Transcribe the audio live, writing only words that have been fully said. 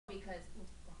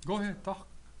Go ahead, talk.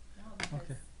 No, because,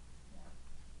 Okay. yeah.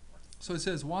 So it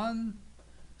says one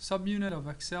subunit of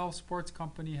Excel Sports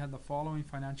Company had the following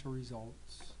financial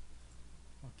results.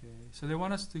 Okay, so they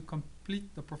want us to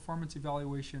complete the performance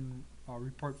evaluation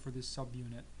report for this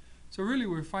subunit. So really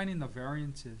we're finding the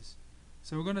variances.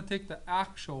 So we're going to take the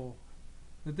actual,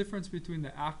 the difference between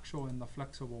the actual and the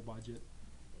flexible budget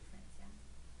Difference, yeah.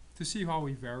 to see how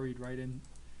we varied, right? And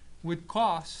with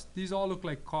costs, these all look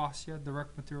like costs, yeah,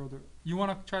 direct material. You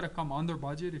want to try to come under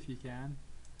budget if you can.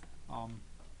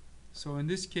 So in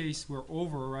this case, we're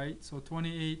over, right? So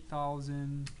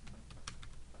 28,000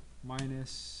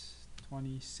 minus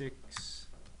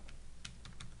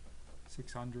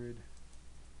 26,600.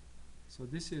 So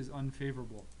this is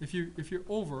unfavorable. If you're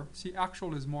over, see,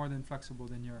 actual is more than flexible,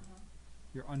 then you're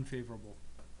unfavorable.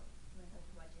 We're over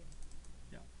budget.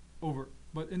 Yeah, over.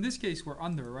 But in this case, we're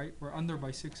under, right? We're under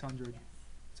by 600, Yes.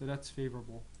 so that's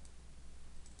favorable.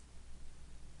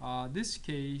 This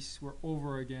case, we're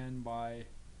over again by,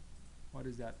 what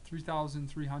is that?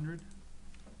 3,300.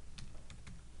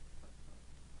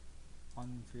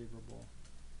 Unfavorable.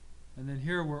 And then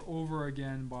here we're over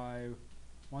again by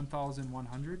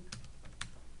 1,100.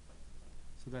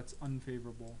 So that's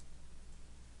unfavorable.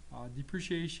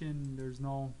 Depreciation, there's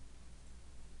no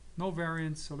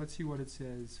variance, so let's see what it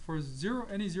says. For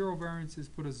any zero variances,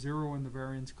 put a 0 in the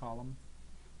variance column.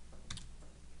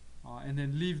 And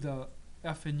then leave the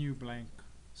F and U blank.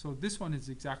 So this one is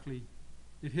exactly,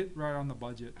 it hit right on the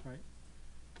budget, right?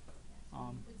 Yeah,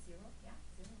 so you put 0, yeah,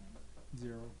 0, right?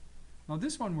 0. Now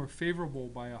this one we're favorable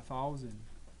by 1,000.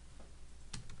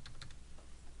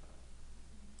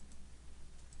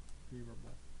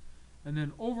 Favorable. And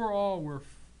then overall we're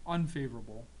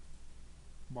unfavorable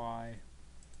by,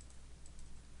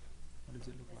 what does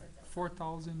it look like?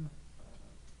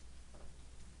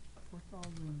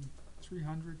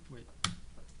 4,300, wait.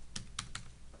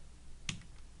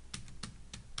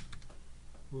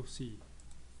 We'll see.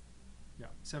 Yeah,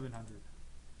 700.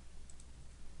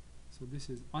 So this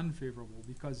is unfavorable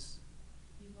because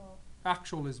You go,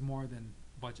 actual is more than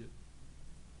budget.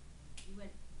 you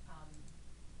went,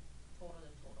 total to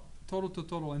total. Total to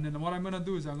total, and then what I'm gonna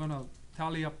do is I'm gonna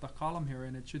tally up the column here,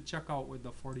 and it should check out with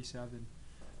the 47.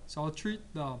 So I'll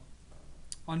treat the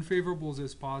unfavorables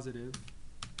as positive,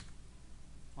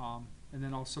 and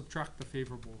then I'll subtract the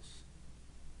favorables.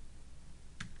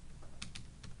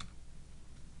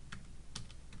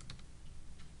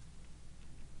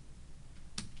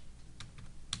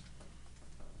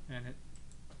 And it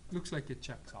looks like it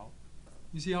checks out.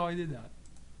 You see how I did that?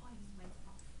 Oh, you just went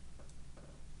off.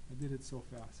 I did it so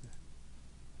fast.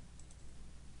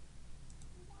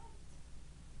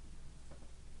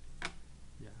 What?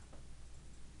 Yeah.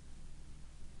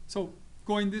 So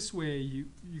going this way, you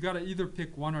gotta either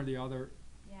pick one or the other.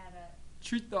 Yeah,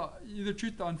 Either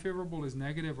treat the unfavorable as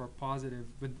negative or positive,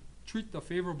 but treat the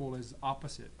favorable as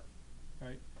opposite,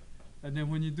 right? And then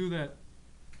when you do that,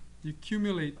 you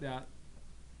accumulate that.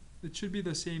 It should be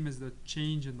the same as the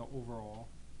change in the overall.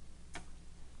 I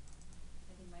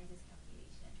think mine's just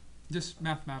calculation. Just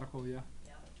mathematical, yeah.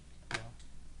 Yeah. Yeah.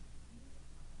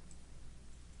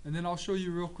 And then I'll show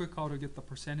you real quick how to get the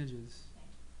percentages. Okay.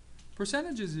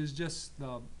 Percentages is just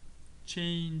the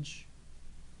change,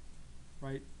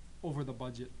 right, over the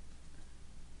budget.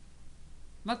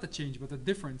 Not the change, but the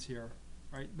difference here,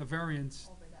 right? The variance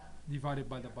Over the divided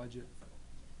by the budget.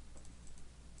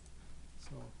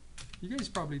 So you guys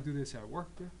probably do this at work,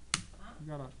 yeah? Huh? You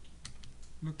gotta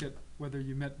look at whether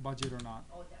you met budget or not.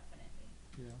 Oh, definitely.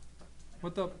 Yeah. When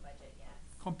But I the do budget, yes.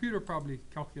 computer probably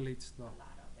calculates the. A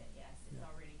lot of it, yes, it's Yeah.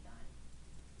 already done.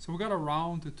 So we got to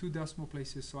round to 2 decimal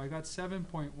places. So I got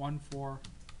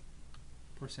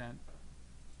 7.14%.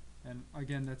 And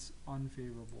again, that's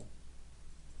unfavorable.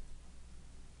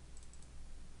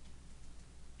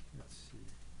 Let's see.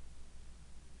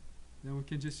 Then we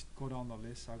can just go down the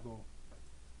list. I'll go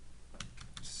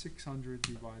 600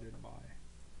 divided by.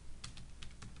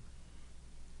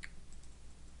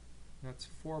 That's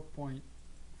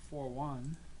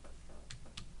 4.41.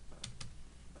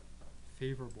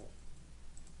 Favorable.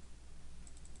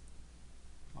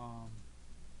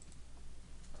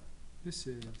 This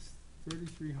is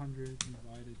 3,300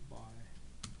 divided by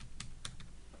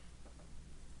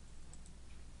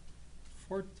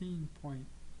 14.04.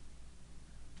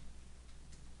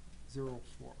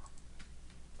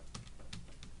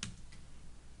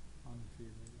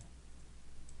 Unfavorable.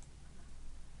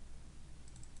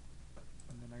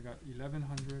 And then I got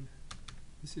 1,100.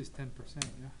 This is 10%,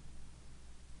 yeah.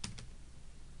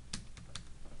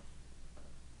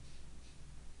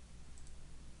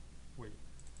 Wait,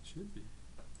 should be.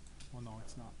 Oh no,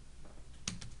 it's not.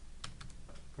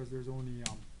 Because there's only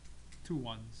two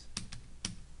ones.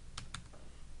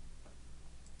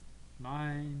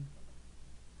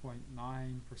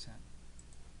 9.9%.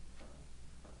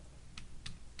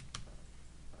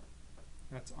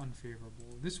 That's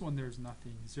unfavorable. This one there's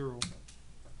nothing, 0.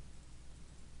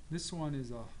 This one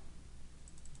is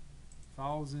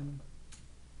 1,000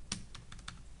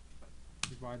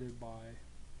 divided by,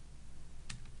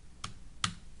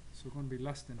 so it's going to be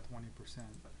less than 20%.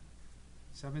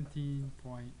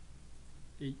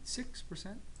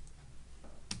 17.86%.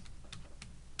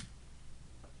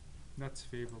 That's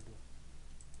favorable.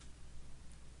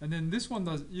 And then this one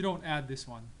does, you don't add this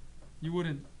one. You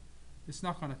wouldn't, it's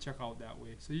not going to check out that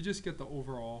way. So you just get the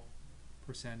overall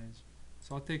percentage.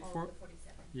 So I'll take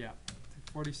 47. Yeah, take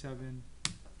 47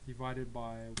 divided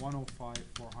by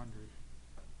 105,400.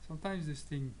 Sometimes this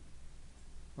thing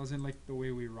doesn't like the way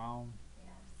we round.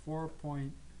 Yeah.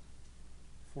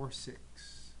 4.46.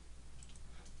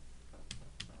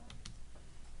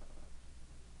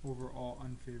 Overall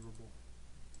unfavorable.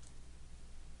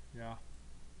 Yeah. It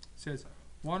says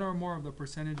one or more of the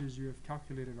percentages you have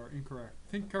calculated are incorrect.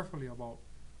 Think carefully about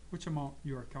which amount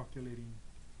you are calculating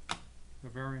the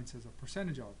variance as a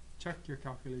percentage of. Check your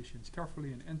calculations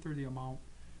carefully and enter the amount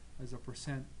as a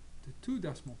percent to 2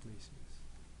 decimal places.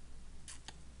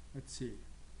 Let's see.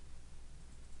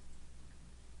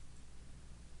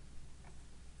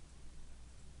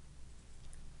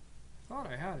 I thought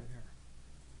I had it here.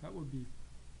 That would be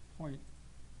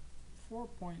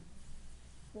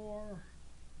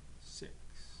 4.46.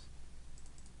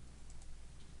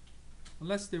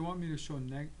 Unless they want me to show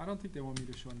I don't think they want me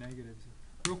to show negatives.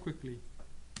 Real quickly.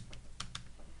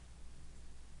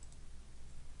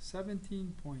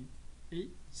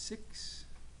 17.86.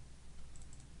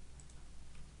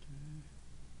 Okay.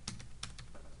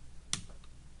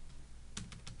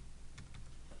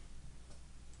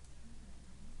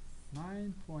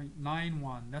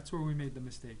 9.91. That's where we made the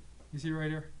mistake. You see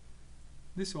right here?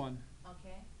 This one.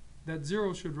 Okay. That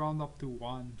 0 should round up to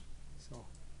 1. So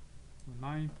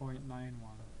 9.91.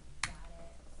 Got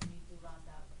it. So you need to round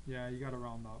up. Yeah, you gotta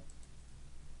round up.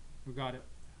 You got it.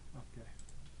 Okay.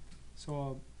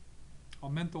 So a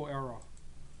mental error.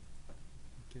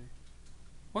 Okay.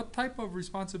 What type of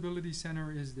responsibility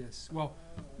center is this? Well,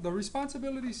 the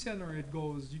responsibility center, it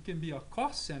goes, you can be a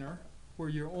cost center where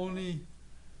you're only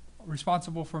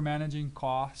responsible for managing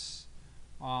costs.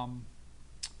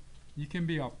 You can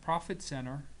be a profit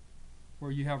center where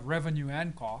you have revenue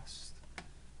and cost.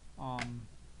 And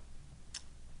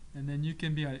then you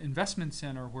can be an investment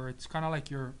center where it's kind of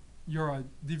like you're a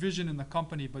division in the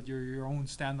company, but you're your own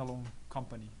standalone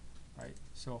company, right?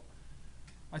 So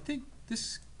I think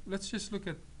this, let's just look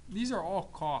at, these are all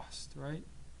cost, right?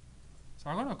 So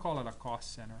I'm going to call it a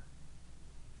cost center.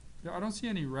 I don't see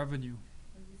any revenue.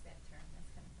 We'll use that term. That's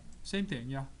kind of funny. Same thing,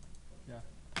 yeah. Yeah.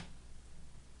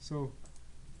 So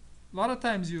a lot of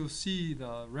times you'll see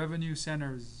the revenue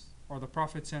centers or the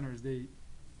profit centers, they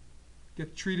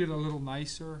get treated a little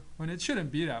nicer when it shouldn't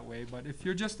be that way. But if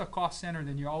you're just a cost center,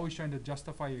 then you're always trying to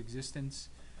justify your existence.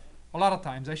 A lot of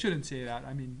times, I shouldn't say that.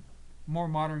 I mean, more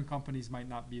modern companies might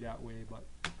not be that way, but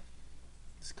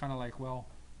it's kind of like, well,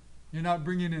 you're not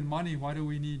bringing in money, why do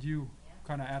we need you? Yeah.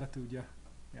 Kind of attitude, yeah.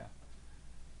 Yeah.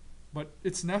 But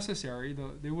it's necessary.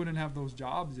 They wouldn't have those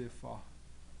jobs if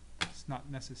it's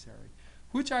not necessary.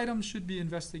 Which items should be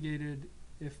investigated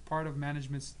if part of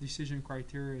management's decision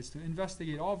criteria is to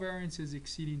investigate all variances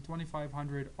exceeding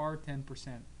 2,500 or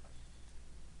 10%?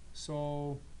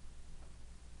 So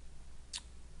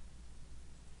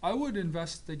I would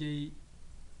investigate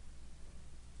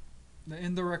the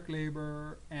indirect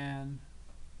labor and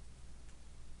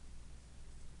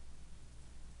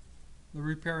the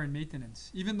repair and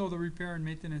maintenance. Even though the repair and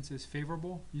maintenance is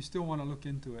favorable, you still want to look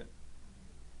into it.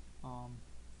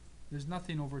 There's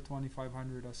nothing over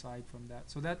 2,500 aside from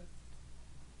that. So that,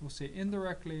 we'll say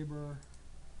indirect labor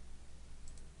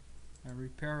and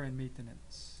repair and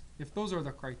maintenance. If those are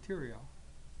the criteria.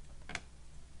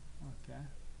 Okay.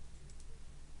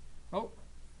 Oh.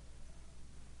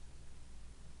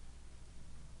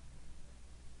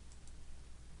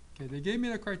 Okay, they gave me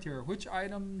the criteria. Which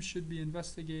items should be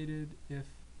investigated if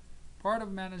part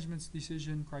of management's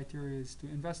decision criteria is to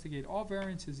investigate all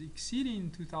variances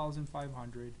exceeding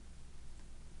 2,500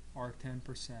 or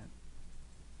 10%?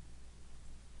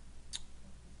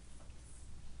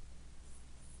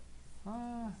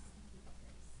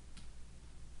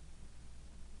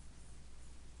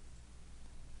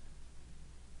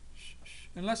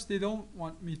 Unless they don't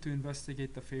want me to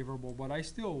investigate the favorable, but I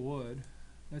still would.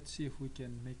 Let's see if we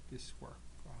can make this work.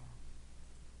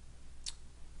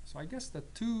 So I guess the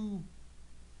two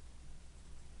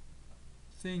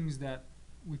things that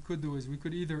we could do is we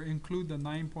could either include the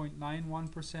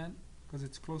 9.91% because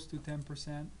it's close to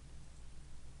 10%,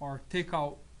 or take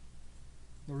out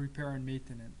the repair and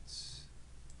maintenance.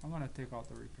 I'm gonna take out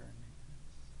the repair and maintenance.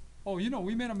 Oh, you know,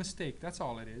 we made a mistake. That's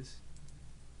all it is.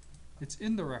 It's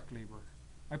indirect labor.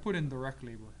 I put in direct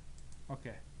labor.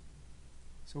 Okay.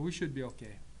 So we should be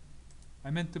okay.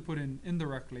 I meant to put in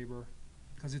indirect labor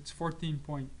because it's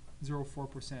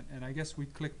 14.04%, and I guess we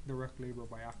clicked direct labor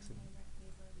by accident. Indirect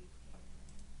labor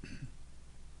repair.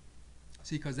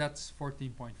 See, because that's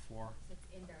 14.4. So it's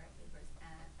indirect labor.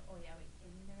 Oh yeah, wait,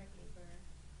 indirect labor.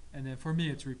 And then for me,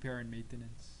 it's repair and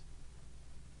maintenance.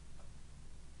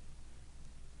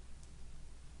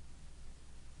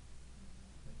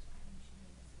 Which item should be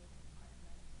investigated require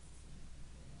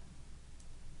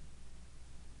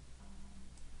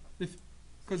If, so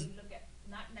because you look at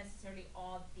not necessarily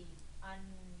all the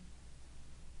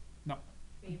no,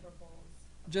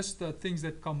 unfavorables. just the things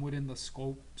that come within the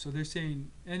scope. So they're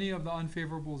saying any of the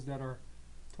unfavorables that are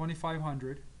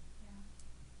 2,500 Yeah.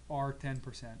 are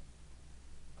 10%.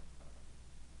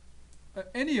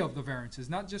 Any of the variances,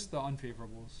 not just the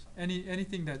unfavorables.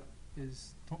 Anything that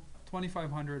is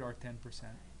 2,500 are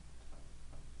 10%.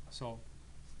 So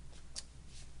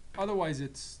otherwise,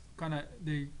 it's kind of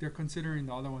they're considering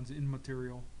the other ones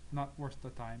immaterial, not worth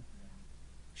the time. Yeah.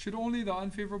 Should only the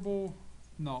unfavorable?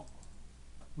 No,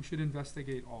 we should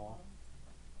investigate all.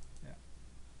 Yeah.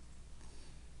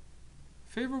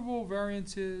 Favorable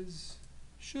variances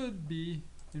should be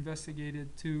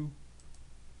investigated too.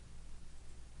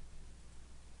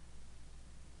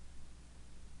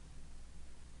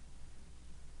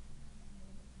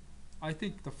 I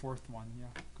think the fourth one, yeah.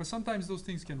 Because sometimes those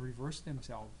things can reverse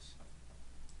themselves.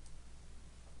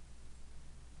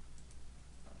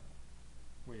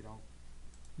 Wait,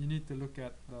 you need to look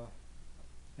at the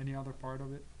any other part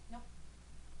of it? Nope.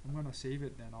 I'm gonna save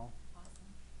it then. I'll